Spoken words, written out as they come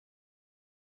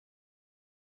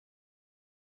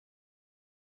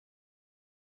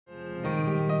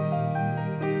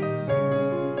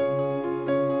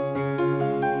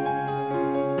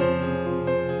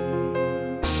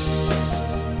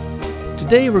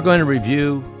Today we're going to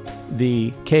review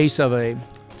the case of a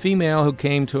female who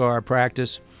came to our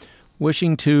practice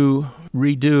wishing to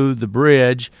redo the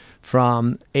bridge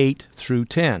from 8 through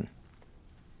 10.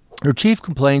 Her chief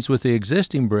complaints with the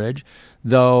existing bridge,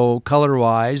 though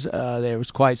color-wise they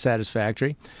was quite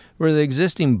satisfactory, were the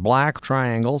existing black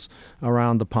triangles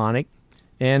around the ponic.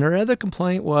 And her other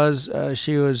complaint was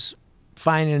she was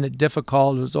finding it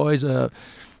difficult. It was always a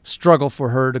struggle for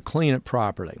her to clean it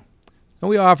properly. And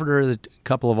we offered her a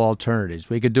couple of alternatives.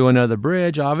 We could do another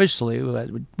bridge, obviously.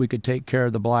 We could take care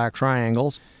of the black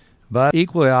triangles. But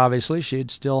equally obviously, she'd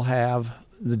still have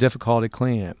the difficulty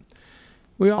cleaning it.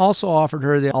 We also offered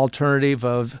her the alternative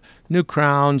of new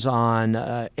crowns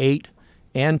on 8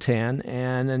 and 10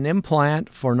 and an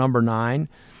implant for number 9,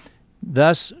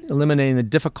 thus eliminating the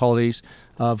difficulties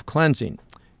of cleansing.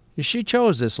 She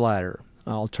chose this latter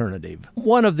alternative.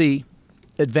 One of the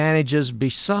advantages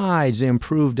besides the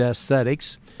improved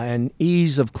aesthetics and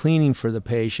ease of cleaning for the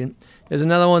patient is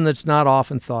another one that's not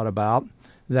often thought about,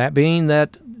 that being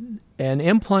that an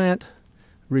implant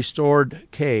restored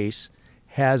case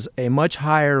has a much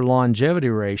higher longevity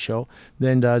ratio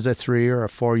than does a 3 or a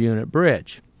 4 unit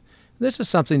bridge. This is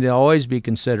something to always be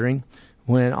considering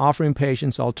when offering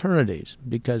patients alternatives,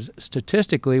 because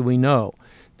statistically we know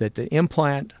that the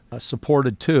implant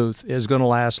supported tooth is going to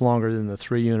last longer than the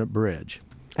 3 unit bridge.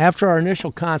 After our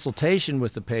initial consultation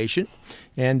with the patient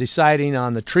and deciding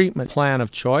on the treatment plan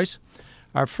of choice,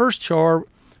 our first chore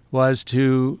was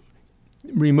to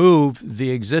remove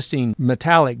the existing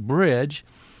metallic bridge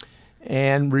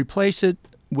and replace it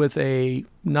with a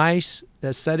nice,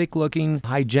 aesthetic-looking,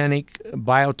 hygienic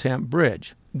Biotemp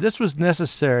bridge. This was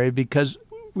necessary because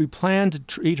we planned to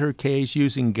treat her case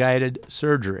using guided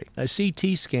surgery. A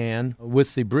CT scan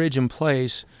with the bridge in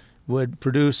place would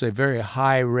produce a very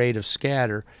high rate of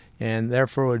scatter and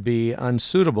therefore would be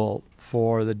unsuitable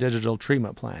for the digital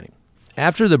treatment planning.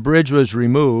 After the bridge was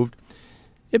removed,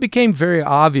 it became very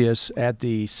obvious at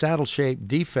the saddle-shaped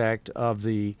defect of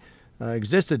the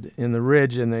existed in the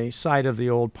ridge in the site of the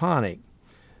old ponic.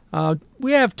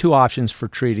 We have two options for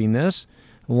treating this.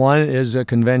 One is a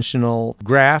conventional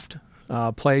graft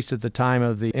placed at the time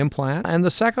of the implant, and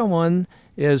the second one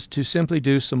is to simply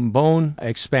do some bone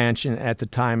expansion at the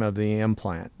time of the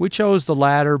implant. We chose the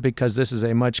latter because this is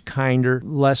a much kinder,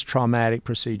 less traumatic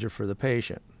procedure for the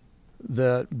patient.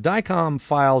 The DICOM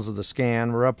files of the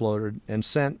scan were uploaded and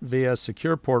sent via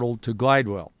secure portal to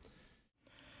Glidewell.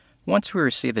 Once we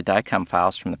received the DICOM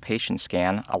files from the patient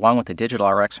scan, along with the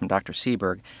digital RX from Dr.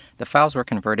 Seberg, the files were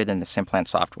converted into Simplant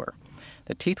software.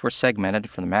 The teeth were segmented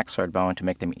from the maxillary bone to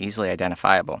make them easily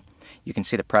identifiable. You can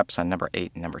see the preps on number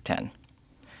 8 and number 10.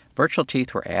 Virtual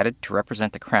teeth were added to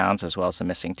represent the crowns as well as the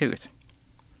missing tooth.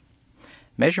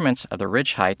 Measurements of the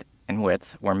ridge height and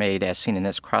width were made as seen in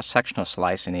this cross-sectional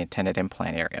slice in the intended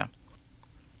implant area.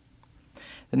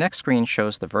 The next screen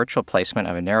shows the virtual placement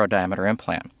of a narrow diameter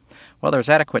implant. While there's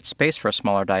adequate space for a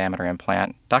smaller diameter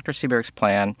implant, Dr. Seberg's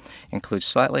plan includes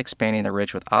slightly expanding the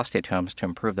ridge with osteotomes to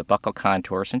improve the buccal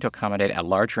contours and to accommodate a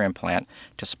larger implant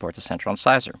to support the central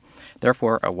incisor.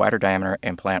 Therefore, a wider diameter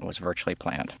implant was virtually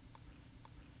planned.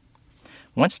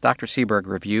 Once Dr. Seberg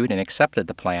reviewed and accepted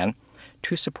the plan,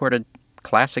 2 supported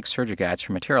classic SurgiGuides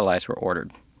for Materialize were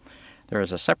ordered. There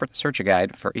is a separate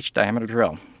SurgiGuide for each diameter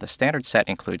drill. The standard set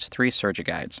includes 3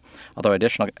 SurgiGuides, although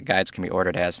additional guides can be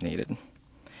ordered as needed.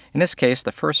 In this case,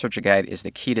 the first SurgiGuide is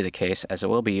the key to the case, as it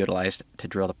will be utilized to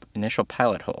drill the initial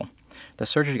pilot hole. The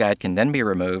SurgiGuide can then be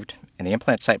removed, and the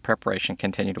implant site preparation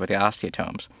continued with the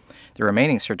osteotomes. The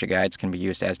remaining SurgiGuides can be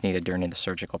used as needed during the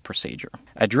surgical procedure.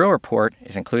 A drill report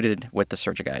is included with the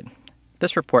SurgiGuide.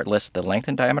 This report lists the length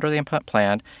and diameter of the implant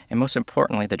planned, and most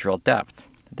importantly, the drill depth.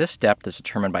 This depth is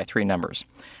determined by 3 numbers: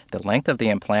 the length of the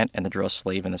implant and the drill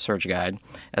sleeve in the SurgiGuide,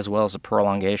 as well as the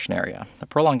prolongation area. The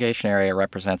prolongation area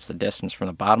represents the distance from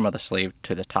the bottom of the sleeve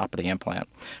to the top of the implant.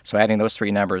 So adding those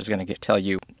 3 numbers is going to tell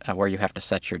you where you have to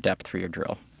set your depth for your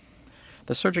drill.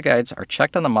 The SurgiGuides are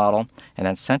checked on the model and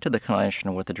then sent to the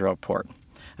clinician with the drill report.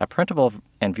 A printable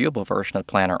and viewable version of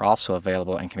the plan are also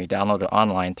available and can be downloaded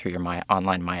online through your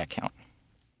online My account.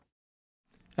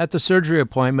 At the surgery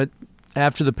appointment,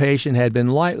 after the patient had been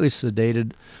lightly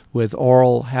sedated with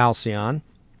oral halcyon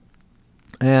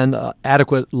and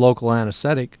adequate local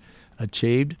anesthetic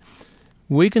achieved,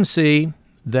 we can see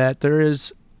that there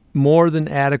is more than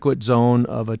adequate zone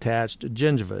of attached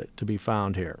gingiva to be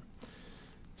found here.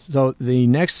 So the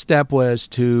next step was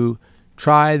to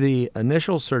try the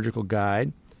initial surgical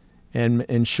guide and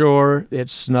ensure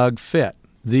its snug fit.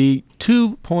 The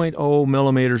 2.0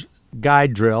 millimeters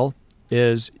guide drill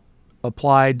is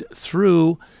applied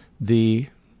through the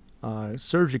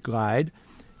SurgiGuide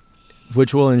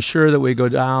which will ensure that we go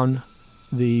down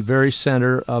the very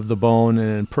center of the bone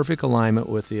and in perfect alignment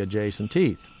with the adjacent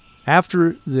teeth.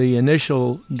 After the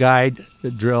initial guide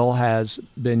drill has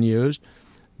been used,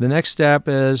 the next step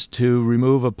is to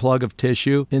remove a plug of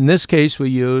tissue. In this case, we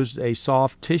used a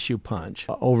soft tissue punch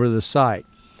over the site.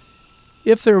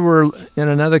 If there were, in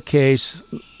another case,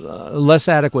 a less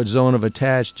adequate zone of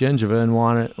attached gingiva and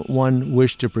one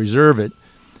wished to preserve it,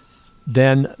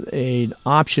 then an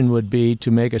option would be to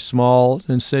make a small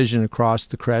incision across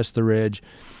the crest of the ridge,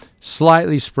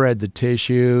 slightly spread the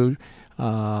tissue,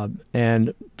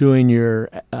 and doing your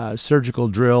surgical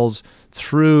drills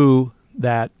through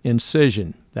that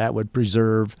incision. That would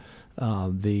preserve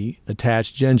the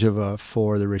attached gingiva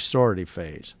for the restorative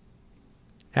phase.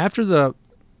 After the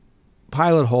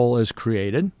pilot hole is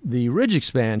created, the ridge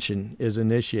expansion is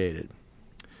initiated.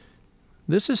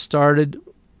 This is started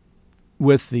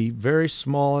with the very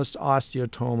smallest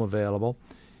osteotome available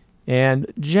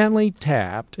and gently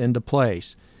tapped into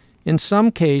place. In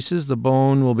some cases, the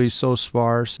bone will be so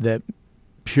sparse that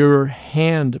pure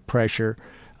hand pressure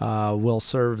will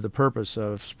serve the purpose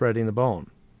of spreading the bone.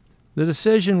 The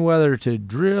decision whether to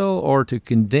drill or to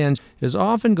condense is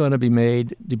often going to be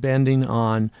made depending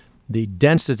on the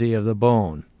density of the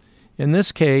bone. In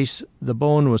this case, the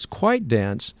bone was quite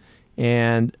dense,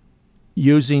 and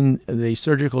using the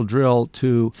surgical drill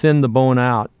to thin the bone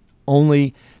out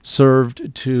only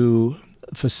served to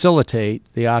facilitate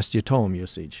the osteotome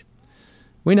usage.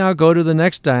 We now go to the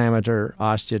next diameter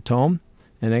osteotome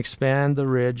and expand the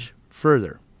ridge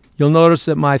further. You'll notice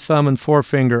that my thumb and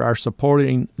forefinger are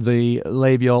supporting the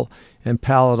labial and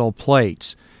palatal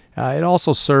plates. It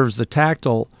also serves the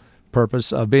tactile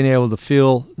purpose of being able to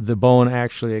feel the bone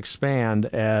actually expand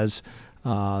as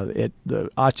the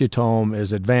osteotome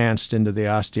is advanced into the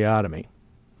osteotomy.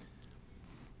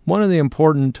 One of the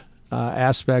important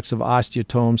aspects of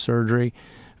osteotome surgery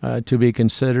to be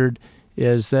considered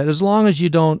is that as long as you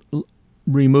don't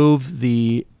remove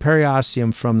the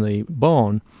periosteum from the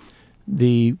bone,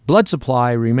 the blood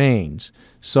supply remains.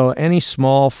 So any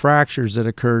small fractures that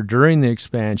occur during the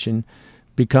expansion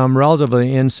become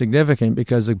relatively insignificant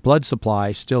because the blood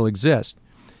supply still exists.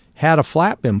 Had a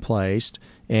flap been placed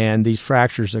and these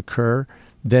fractures occur,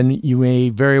 then you may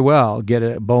very well get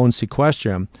a bone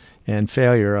sequestrum and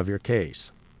failure of your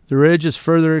case. The ridge is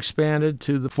further expanded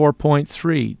to the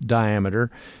 4.3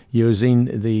 diameter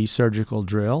using the surgical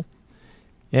drill,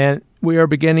 and we are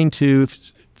beginning to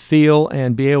feel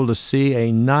and be able to see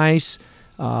a nice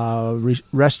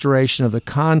restoration of the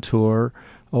contour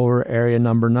over area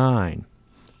number 9.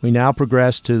 We now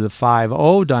progress to the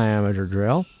 5.0 diameter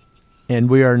drill, and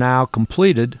we are now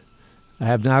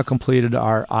have now completed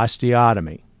our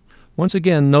osteotomy. Once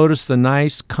again, notice the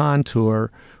nice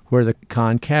contour where the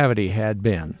concavity had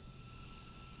been.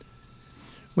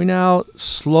 We now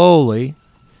slowly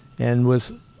and with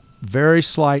very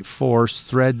slight force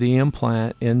thread the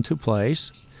implant into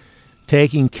place,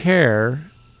 taking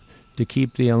care to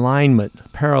keep the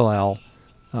alignment parallel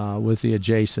with the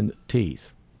adjacent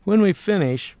teeth. When we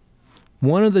finish,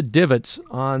 one of the divots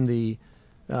on the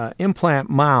implant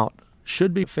mount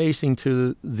should be facing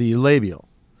to the labial.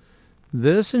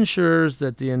 This ensures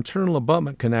that the internal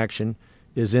abutment connection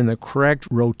is in the correct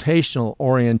rotational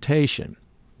orientation.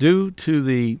 Due to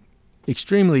the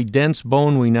extremely dense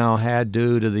bone we now had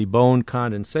due to the bone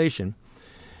condensation,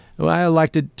 I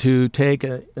elected to take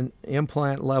an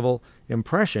implant level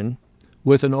impression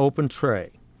with an open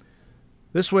tray.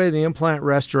 This way the implant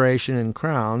restoration and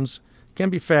crowns can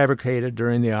be fabricated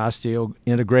during the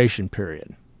osseointegration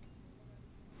period.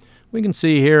 We can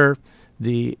see here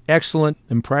the excellent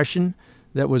impression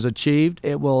that was achieved.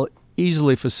 It will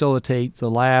easily facilitate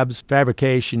the lab's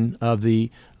fabrication of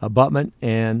the abutment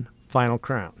and final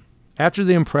crown. After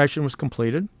the impression was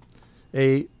completed,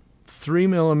 a 3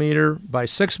 mm by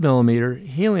 6 mm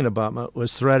healing abutment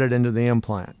was threaded into the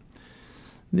implant.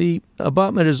 The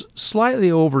abutment is slightly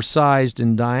oversized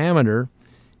in diameter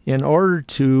in order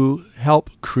to help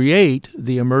create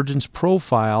the emergence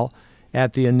profile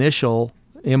at the initial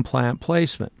implant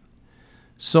placement.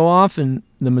 So often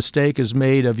the mistake is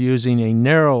made of using a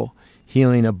narrow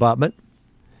healing abutment,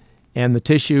 and the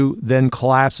tissue then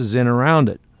collapses in around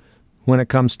it. When it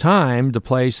comes time to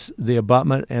place the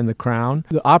abutment and the crown,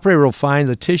 the operator will find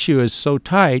the tissue is so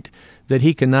tight that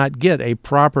he cannot get a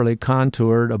properly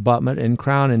contoured abutment and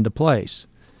crown into place.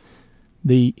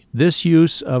 This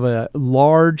use of a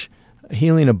large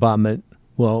healing abutment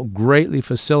will greatly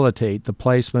facilitate the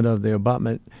placement of the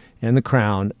abutment and the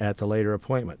crown at the later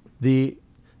appointment. The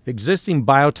existing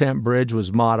Biotemp bridge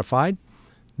was modified.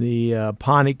 The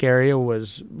ponic area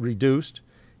was reduced,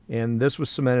 and this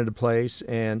was cemented in place,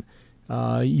 and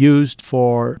used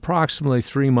for approximately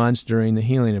 3 months during the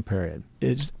healing period.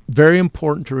 It's very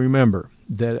important to remember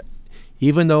that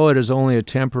even though it is only a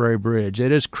temporary bridge,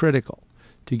 it is critical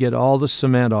to get all the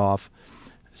cement off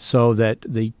so that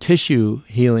the tissue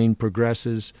healing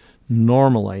progresses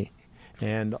normally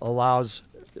and allows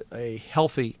a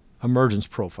healthy emergence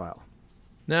profile.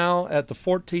 Now, at the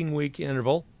 14-week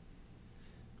interval,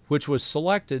 which was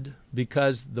selected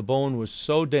because the bone was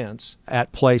so dense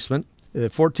at placement, the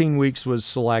 14 weeks was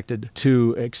selected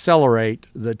to accelerate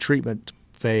the treatment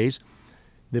phase.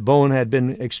 The bone had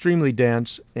been extremely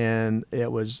dense, and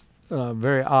it was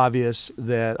very obvious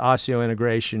that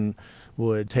osseointegration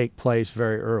would take place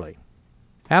very early.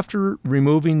 After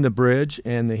removing the bridge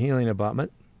and the healing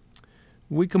abutment,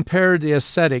 we compared the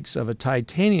aesthetics of a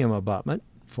titanium abutment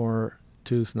for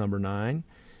tooth number 9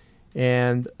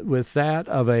 and with that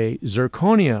of a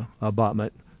zirconia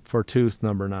abutment for tooth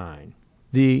number 9.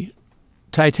 The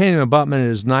titanium abutment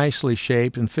is nicely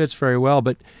shaped and fits very well,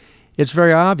 but it's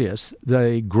very obvious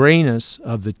the grayness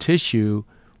of the tissue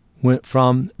went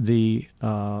from the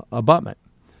abutment.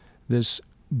 This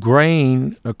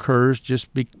grain occurs just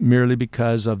merely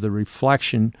because of the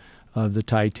reflection of the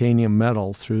titanium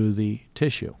metal through the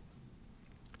tissue.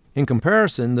 In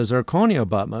comparison, the zirconia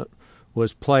abutment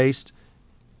was placed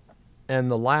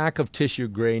and the lack of tissue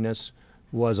grayness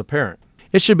was apparent.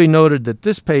 It should be noted that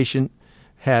this patient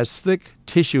has thick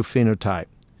tissue phenotype.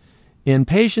 In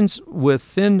patients with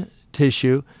thin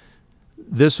tissue,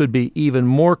 this would be even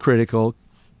more critical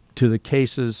to the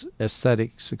case's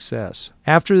aesthetic success.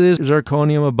 After this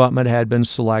zirconium abutment had been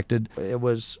selected, it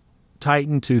was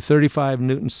tightened to 35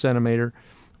 Newton centimeter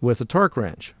with a torque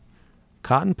wrench.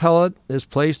 Cotton pellet is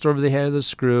placed over the head of the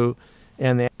screw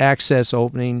and the access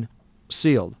opening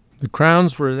sealed. The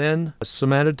crowns were then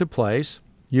cemented to place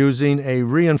using a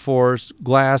reinforced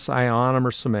glass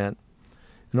ionomer cement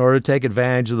in order to take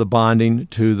advantage of the bonding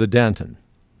to the dentin.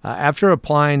 After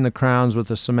applying the crowns with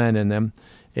the cement in them,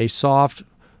 a soft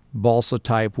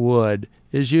balsa-type wood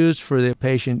is used for the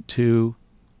patient to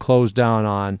close down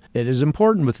on. It is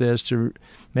important with this to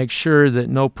make sure that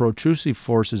no protrusive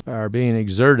forces are being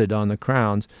exerted on the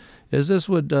crowns, as this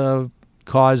would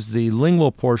cause the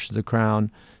lingual portion of the crown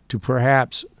to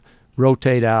perhaps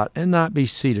rotate out and not be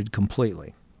seated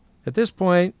completely. At this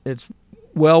point, it's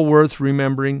well worth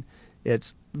remembering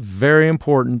it's very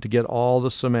important to get all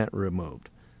the cement removed.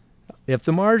 If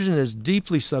the margin is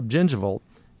deeply subgingival,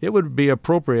 it would be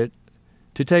appropriate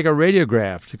to take a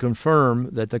radiograph to confirm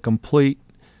that the complete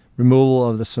removal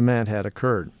of the cement had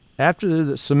occurred. After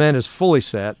the cement is fully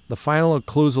set, the final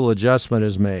occlusal adjustment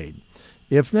is made.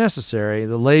 If necessary,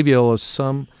 the labial of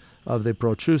some of the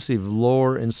protrusive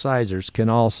lower incisors can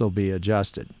also be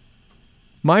adjusted.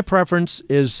 My preference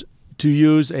is to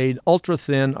use an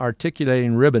ultra-thin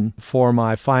articulating ribbon for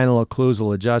my final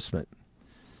occlusal adjustment.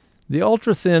 The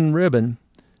ultra-thin ribbon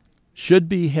should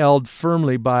be held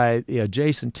firmly by the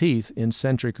adjacent teeth in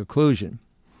centric occlusion,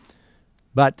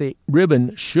 but the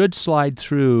ribbon should slide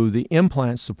through the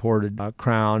implant-supported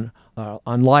crown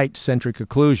on light centric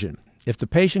occlusion. If the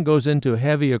patient goes into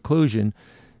heavy occlusion,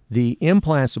 the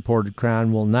implant-supported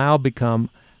crown will now become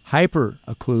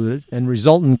hyper-occluded, and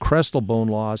resultant crestal bone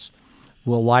loss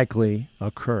will likely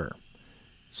occur.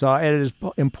 So it is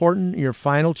important your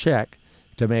final check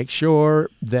to make sure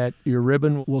that your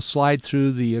ribbon will slide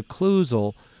through the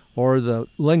occlusal or the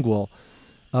lingual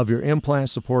of your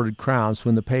implant-supported crowns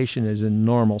when the patient is in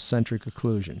normal centric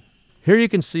occlusion. Here you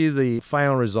can see the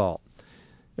final result.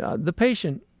 The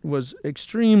patient was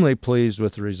extremely pleased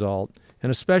with the result,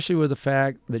 and especially with the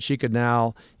fact that she could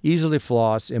now easily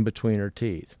floss in between her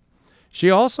teeth. She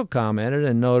also commented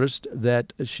and noticed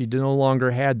that she no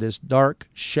longer had this dark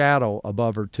shadow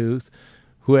above her tooth,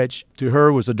 which to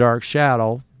her was a dark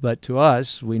shadow, but to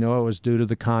us, we know it was due to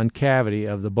the concavity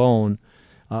of the bone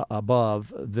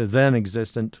above the then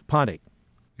existent pontic.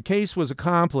 The case was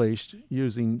accomplished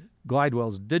using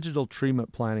Glidewell's digital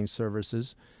treatment planning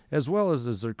services, as well as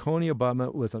the zirconia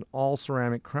abutment with an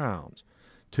all-ceramic crowns,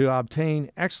 to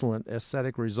obtain excellent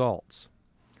aesthetic results.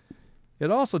 It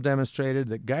also demonstrated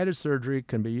that guided surgery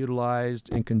can be utilized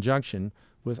in conjunction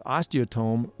with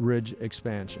osteotome ridge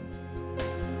expansion.